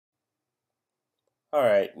All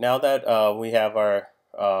right, now that we have our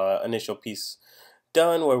initial piece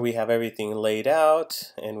done where we have everything laid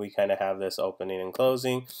out and we kind of have this opening and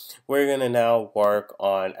closing, we're going to now work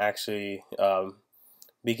on actually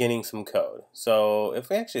beginning some code. So if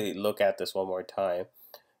we actually look at this one more time,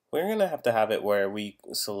 we're going to have it where we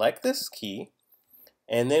select this key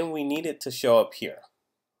and then we need it to show up here.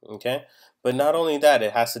 Okay, but not only that,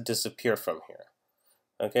 it has to disappear from here.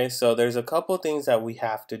 Okay, so there's a couple things that we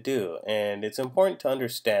have to do, and it's important to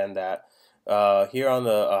understand that here on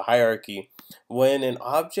the hierarchy, when an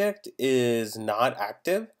object is not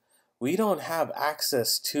active, we don't have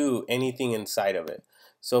access to anything inside of it.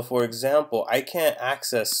 So for example, I can't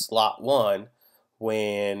access slot 1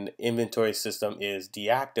 when inventory system is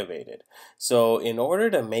deactivated. So in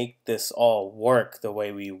order to make this all work the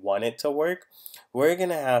way we want it to work, we're going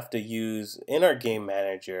to have to use in our game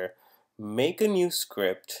manager, make a new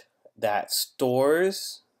script that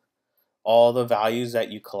stores all the values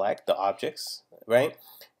that you collect, the objects, right?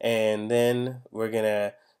 And then we're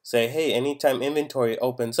gonna say, hey, anytime inventory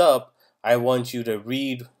opens up, I want you to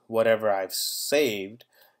read whatever I've saved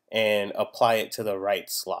and apply it to the right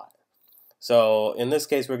slot. So in this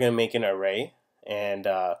case, we're gonna make an array and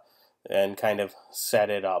kind of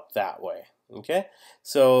set it up that way. Okay,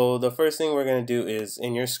 so the first thing we're gonna do is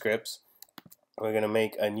in your scripts, we're going to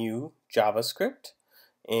make a new JavaScript,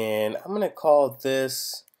 and I'm going to call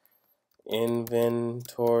this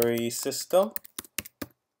inventory system,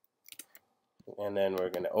 and then we're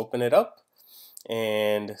going to open it up.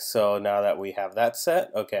 And so now that we have that set,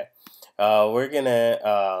 okay, we're going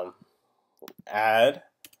to add,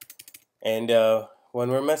 and when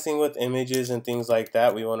we're messing with images and things like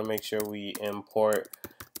that, we want to make sure we import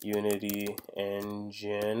Unity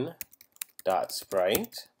engine.sprite.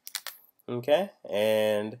 Okay,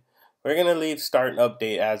 and we're gonna leave start and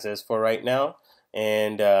update as is for right now,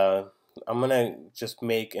 and I'm gonna just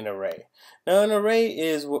make an array. Now an array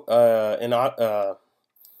is a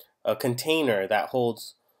container that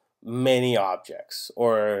holds many objects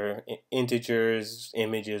or integers,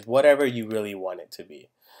 images, whatever you really want it to be.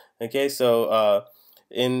 Okay, so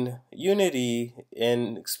in Unity,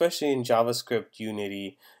 and especially in JavaScript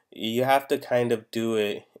Unity, you have to kind of do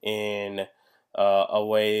it in a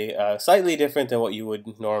way slightly different than what you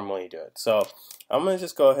would normally do it. So I'm going to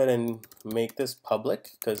just go ahead and make this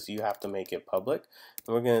public because you have to make it public.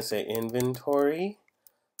 And we're going to say inventory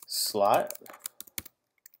slot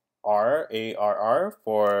arr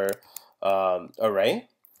for array.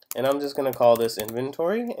 And I'm just going to call this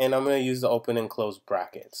inventory, and I'm going to use the open and close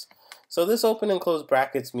brackets. So this open and close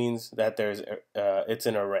brackets means that it's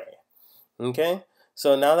an array. Okay,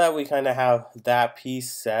 so now that we kind of have that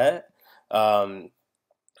piece set,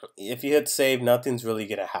 if you hit save, nothing's really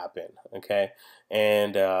gonna happen. Okay,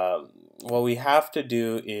 and what we have to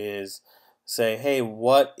do is say, hey,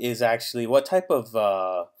 what type of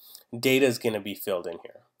data is gonna be filled in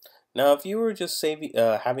here? Now, if you were just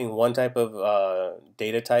having one type of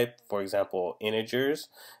data type, for example, integers,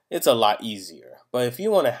 it's a lot easier. But if you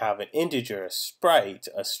want to have an integer, a sprite,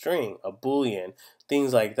 a string, a boolean,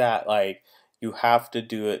 things like that, you have to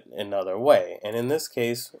do it another way. And in this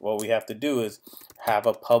case, what we have to do is have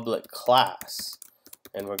a public class,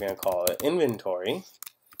 and we're going to call it inventory,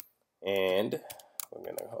 and we're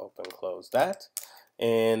going to open close that.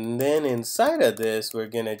 And then inside of this, we're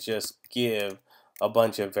going to just give a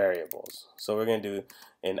bunch of variables. So we're going to do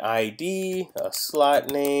an ID, a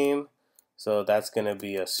slot name, so that's going to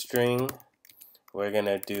be a string. We're going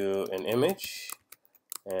to do an image,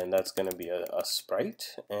 and that's going to be a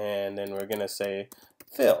sprite, and then we're going to say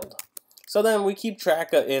filled. So then we keep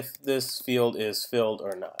track of if this field is filled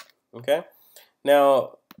or not. Okay,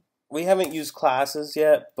 now we haven't used classes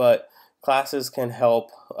yet, but classes can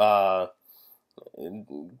help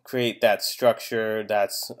create that structure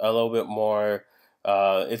that's a little bit more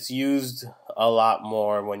it's used a lot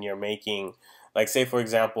more when you're making, like, say for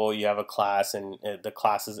example, you have a class and the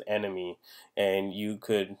class is enemy, and you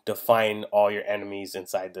could define all your enemies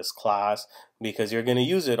inside this class because you're going to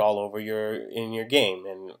use it all over in your game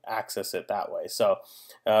and access it that way. So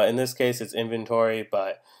in this case it's inventory,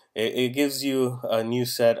 but it gives you a new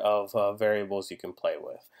set of variables you can play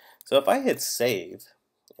with. So if I hit save,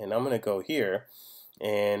 and I'm going to go here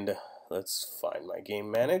and let's find my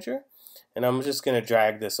game manager, and I'm just going to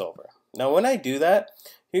drag this over. Now when I do that,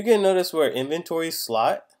 you're going to notice where inventory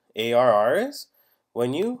slot ARR is.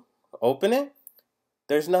 When you open it,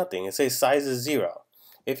 there's nothing. It says size is 0.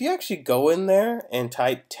 If you actually go in there and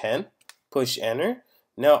type 10, push enter,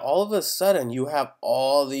 now all of a sudden you have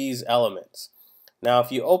all these elements. Now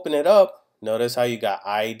if you open it up, notice how you got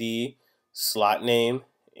ID, slot name,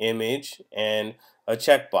 image, and a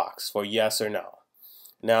checkbox for yes or no.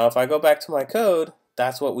 Now if I go back to my code,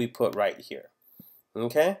 that's what we put right here.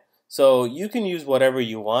 Okay, so you can use whatever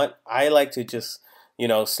you want. I like to just,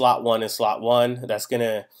 slot 1 is slot 1. That's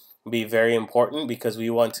gonna be very important because we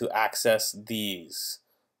want to access these.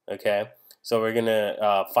 Okay, so we're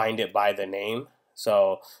gonna find it by the name.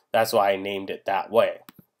 So that's why I named it that way.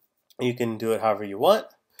 You can do it however you want.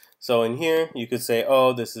 So in here, you could say,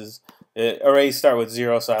 oh, this is arrays start with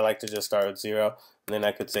 0, so I like to just start with 0. And then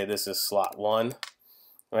I could say this is slot 1,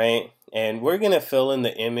 right? And we're gonna fill in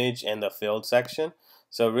the image and the field section.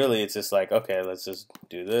 So really, it's just like, okay, let's just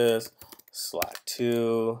do this, slot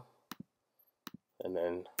 2, and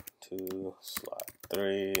then 2, slot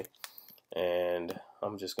 3, and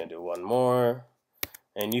I'm just gonna do one more,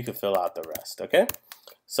 and you can fill out the rest, okay?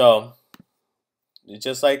 So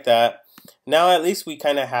just like that. Now at least we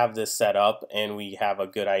kind of have this set up, and we have a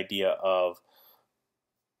good idea of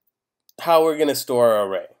how we're gonna store our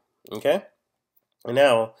array, okay? And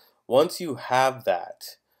now, once you have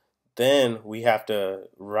that, then we have to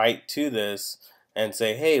write to this and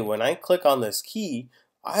say, hey, when I click on this key,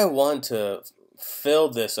 I want to fill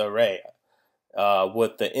this array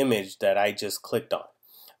with the image that I just clicked on.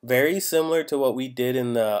 Very similar to what we did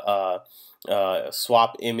in the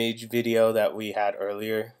swap image video that we had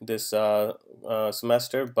earlier this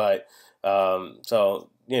semester, but so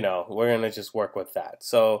we're gonna just work with that.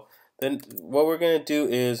 So then what we're gonna do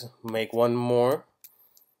is make one more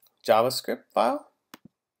JavaScript file.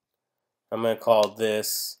 I'm going to call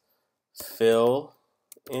this fill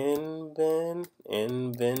inventory.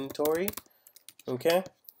 Okay,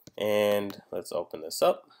 and let's open this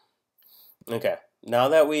up. Okay, now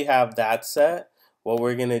that we have that set, what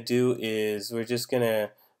we're going to do is we're just going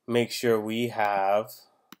to make sure we have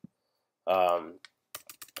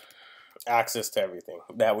access to everything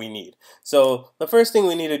that we need. So the first thing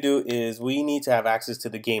we need to do is we need to have access to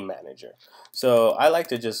the game manager. So I like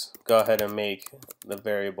to just go ahead and make the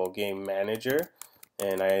variable game manager,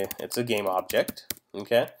 and it's a game object,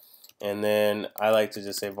 okay? And then I like to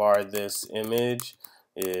just say var this image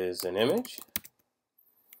is an image,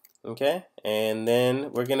 okay? And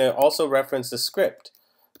then we're gonna also reference the script.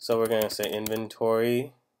 So we're gonna say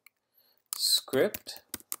inventory script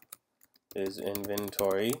is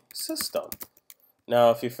inventory system.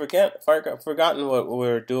 Now, if you forgotten what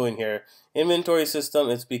we're doing here, inventory system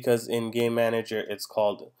is because in Game Manager it's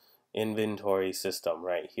called inventory system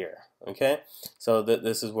right here. Okay, so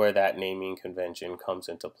this is where that naming convention comes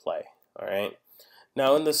into play. All right.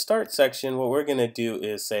 Now, in the start section, what we're gonna do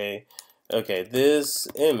is say, okay, this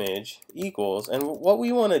image equals, and what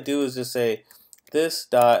we want to do is just say this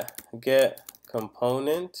dot get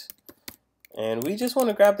component. And we just want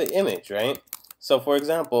to grab the image, right? So for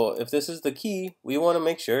example, if this is the key, we want to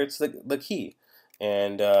make sure it's the key.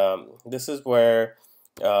 And this is where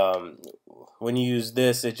when you use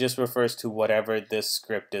this, it just refers to whatever this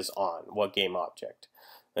script is on, what game object.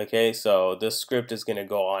 Okay, so this script is going to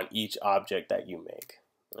go on each object that you make.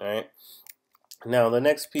 All right. Now the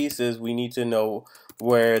next piece is we need to know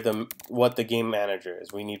what the game manager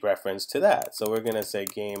is. We need reference to that. So we're going to say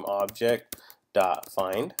game object dot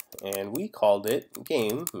find, and we called it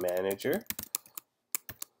game manager.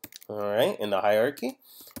 All right, in the hierarchy.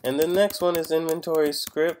 And the next one is inventory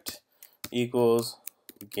script equals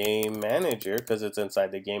game manager, because it's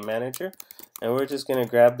inside the game manager, and we're just going to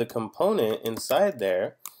grab the component inside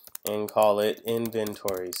there and call it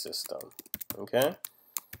inventory system. Okay,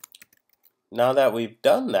 now that we've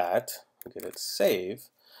done that, we could hit save,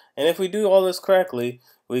 and if we do all this correctly,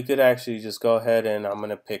 we could actually just go ahead and I'm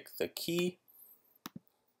going to pick the key.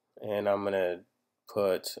 And I'm going to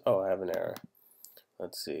put, oh, I have an error.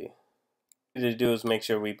 Let's see. What we need to do is make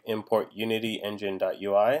sure we import Unity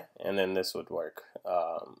engine.ui, and then this would work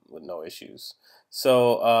with no issues.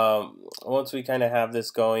 So once we kind of have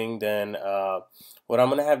this going, then what I'm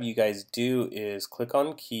going to have you guys do is click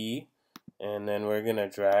on key, and then we're going to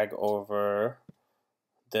drag over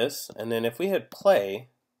this. And then if we hit play,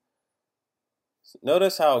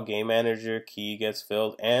 notice how game manager key gets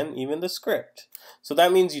filled and even the script. So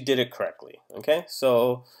that means you did it correctly. Okay,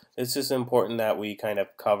 so it's just important that we kind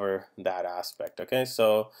of cover that aspect. Okay,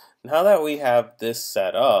 so now that we have this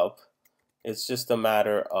set up, it's just a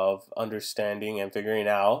matter of understanding and figuring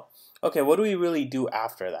out, okay, what do we really do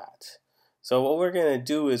after that? So what we're going to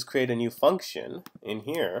do is create a new function in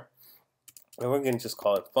here, and we're going to just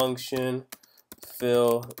call it function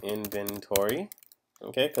fill inventory.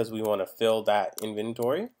 Okay, because we want to fill that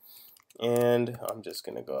inventory. And I'm just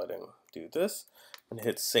going to go ahead and do this and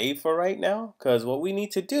hit save for right now, because what we need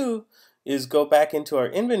to do is go back into our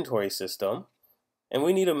inventory system, and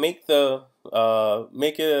we need to make the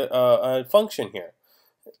make it a function here.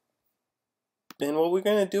 And what we're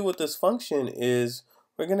going to do with this function is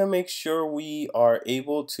we're going to make sure we are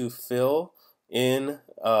able to fill in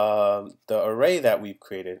the array that we've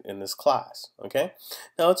created in this class. Okay.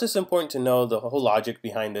 Now it's just important to know the whole logic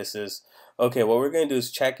behind this is, okay, what we're going to do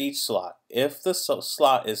is check each slot. If the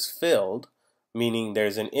slot is filled, meaning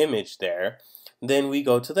there's an image there, then we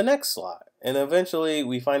go to the next slot, and eventually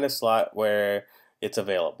we find a slot where it's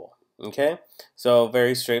available. Okay, so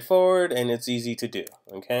very straightforward and it's easy to do.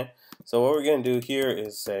 Okay, so what we're going to do here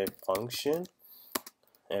is say function,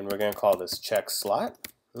 and we're going to call this check slot.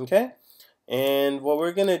 Okay, and what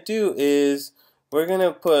we're going to do is we're going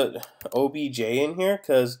to put obj in here,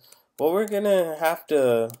 because what we're going to have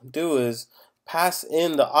to do is pass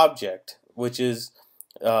in the object, which is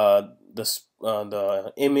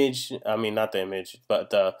the image, I mean not the image, but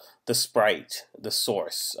the sprite, the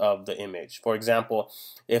source of the image. For example,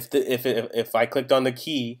 if I clicked on the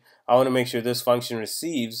key, I want to make sure this function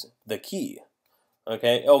receives the key.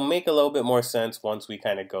 Okay, it'll make a little bit more sense once we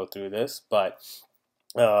kind of go through this, but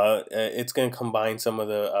it's going to combine some of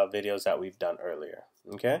the videos that we've done earlier.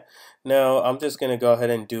 Okay, now I'm just going to go ahead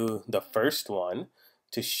and do the first one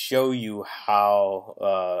to show you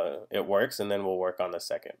how it works, and then we'll work on the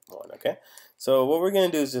second one. Okay, so what we're going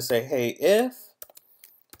to do is just say, hey, if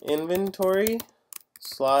inventory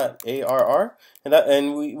slot ARR,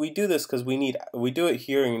 and we do this because we do it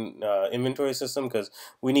here in inventory system because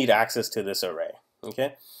we need access to this array.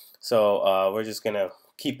 Okay, so we're just gonna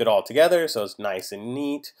keep it all together so it's nice and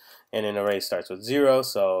neat, and an array starts with 0,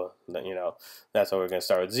 so that's what we're gonna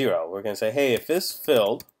start with 0. We're gonna say, hey, if this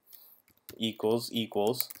filled equals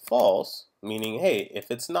false, meaning, hey,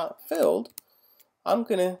 if it's not filled, I'm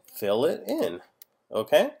gonna fill it in.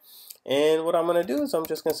 Okay, and what I'm gonna do is I'm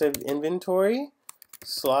just gonna say inventory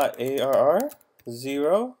slot ARR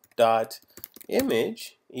 0 dot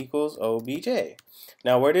image equals obj.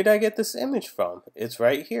 Now where did I get this image from? It's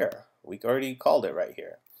right here. We already called it right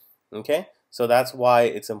here. Okay, so that's why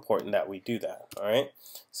it's important that we do that. All right,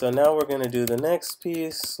 so now we're going to do the next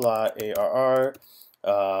piece, slot ARR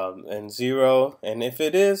and 0, and if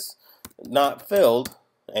it is not filled,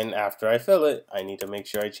 and after I fill it, I need to make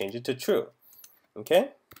sure I change it to true.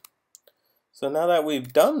 Okay, so now that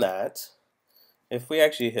we've done that, if we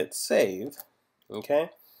actually hit save, okay,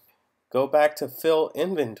 go back to fill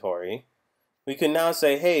inventory, we can now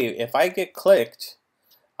say, hey, if I get clicked,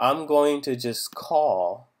 I'm going to just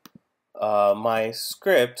call my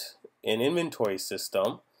script in inventory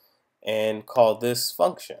system and call this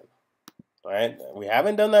function. All right, we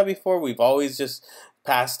haven't done that before. We've always just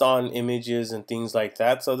passed on images and things like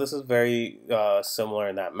that. So this is very similar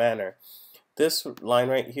in that manner. This line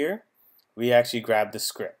right here, we actually grab the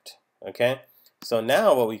script. Okay, so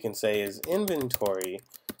now what we can say is inventory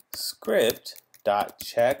script dot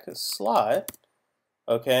check slot.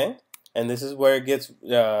 Okay, and this is where it gets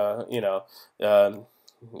you'll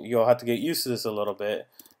have to get used to this a little bit,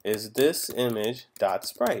 is this image dot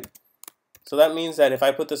sprite. So that means that if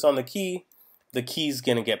I put this on the key is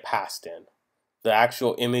gonna get passed in the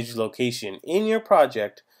actual image location in your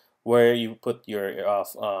project where you put your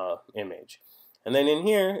image, and then in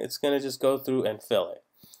here it's gonna just go through and fill it.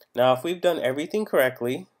 Now if we've done everything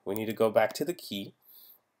correctly, we need to go back to the key.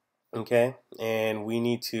 Okay, and we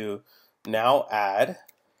need to now add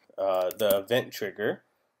the event trigger.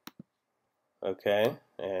 Okay,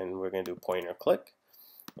 and we're going to do pointer click,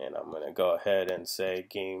 and I'm going to go ahead and say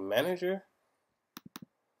game manager.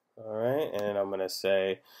 Alright, and I'm going to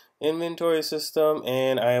say inventory system,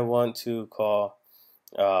 and I want to call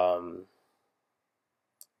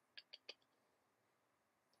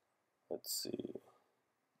let's see.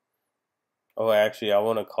 Oh, actually I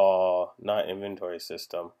want to call not inventory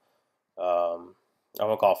system. I'm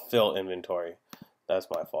going to call fill inventory. That's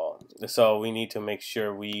my fault. So we need to make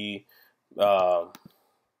sure we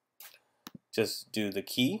just do the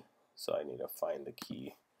key. So I need to find the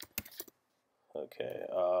key. Okay,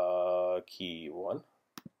 key 1.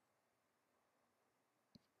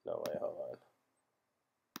 No, wait, hold on.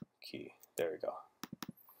 Key, there we go.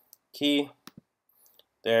 Key,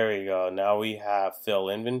 there we go. Now we have fill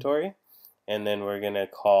inventory, and then we're gonna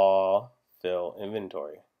call fill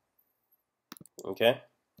inventory. Okay,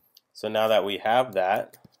 so now that we have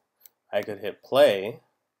that, I could hit play.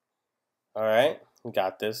 Alright,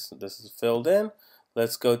 got this. This is filled in.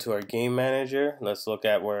 Let's go to our game manager. Let's look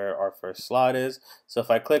at where our first slot is. So if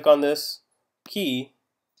I click on this key,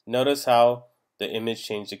 notice how the image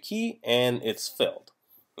changed the key and it's filled.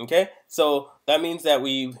 Okay, so that means that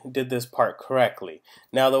we did this part correctly.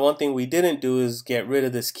 Now the one thing we didn't do is get rid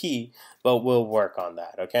of this key, but we'll work on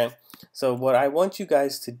that. Okay, so what I want you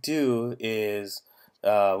guys to do is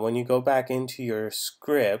when you go back into your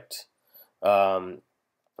script,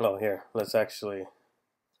 Oh, here, let's actually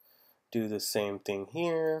do the same thing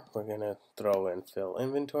here. We're gonna throw in fill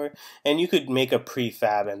inventory, and you could make a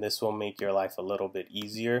prefab, and this will make your life a little bit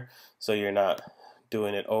easier, so you're not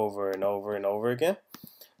doing it over and over and over again,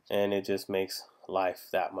 and it just makes life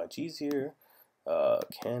that much easier.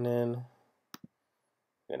 Canon,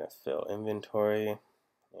 we're gonna fill inventory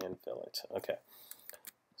and fill it. Okay,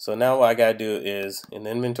 so now what I gotta do is in the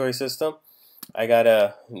inventory system, I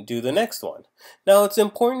gotta do the next one. Now it's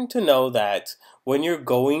important to know that when you're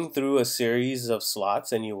going through a series of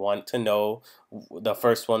slots and you want to know the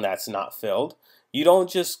first one that's not filled, you don't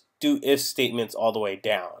just do if statements all the way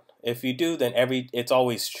down. If you do, then it's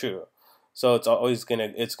always true. So it's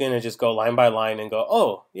gonna just go line by line and go,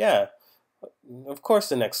 oh yeah, of course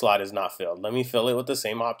the next slot is not filled. Let me fill it with the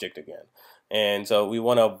same object again. And so we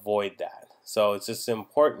want to avoid that. So it's just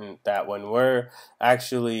important that when we're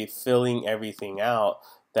actually filling everything out,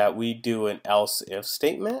 that we do an else if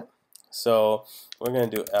statement. So we're going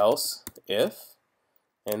to do else if,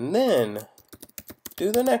 and then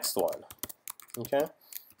do the next one. Okay,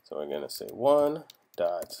 so we're going to say one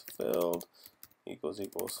dot filled equals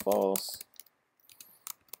false.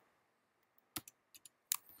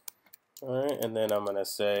 All right, and then I'm going to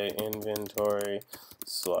say inventory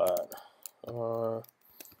slot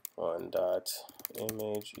one dot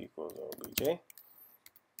image equals obj.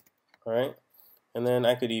 All right, and then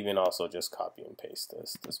I could even also just copy and paste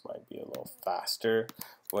this. This might be a little faster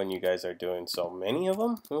when you guys are doing so many of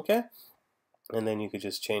them. Okay, and then you could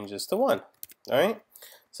just change this to 1. All right,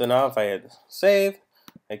 so now if I hit save,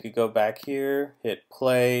 I could go back here, hit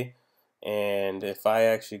play, and if I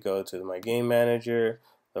actually go to my game manager,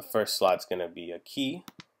 the first slot's going to be a key.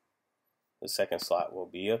 The second slot will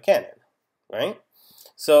be a cannon, right?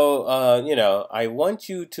 So, you know, I want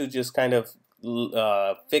you to just kind of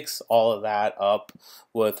fix all of that up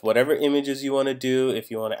with whatever images you want to do.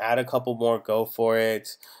 If you want to add a couple more, go for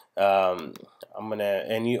it. All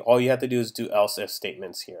you have to do is do else if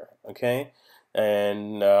statements here, okay?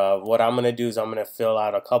 And what I'm gonna do is I'm gonna fill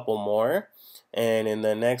out a couple more, and in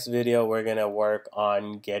the next video we're gonna work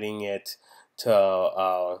on getting it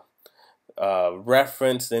to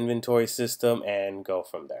reference the inventory system and go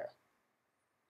from there.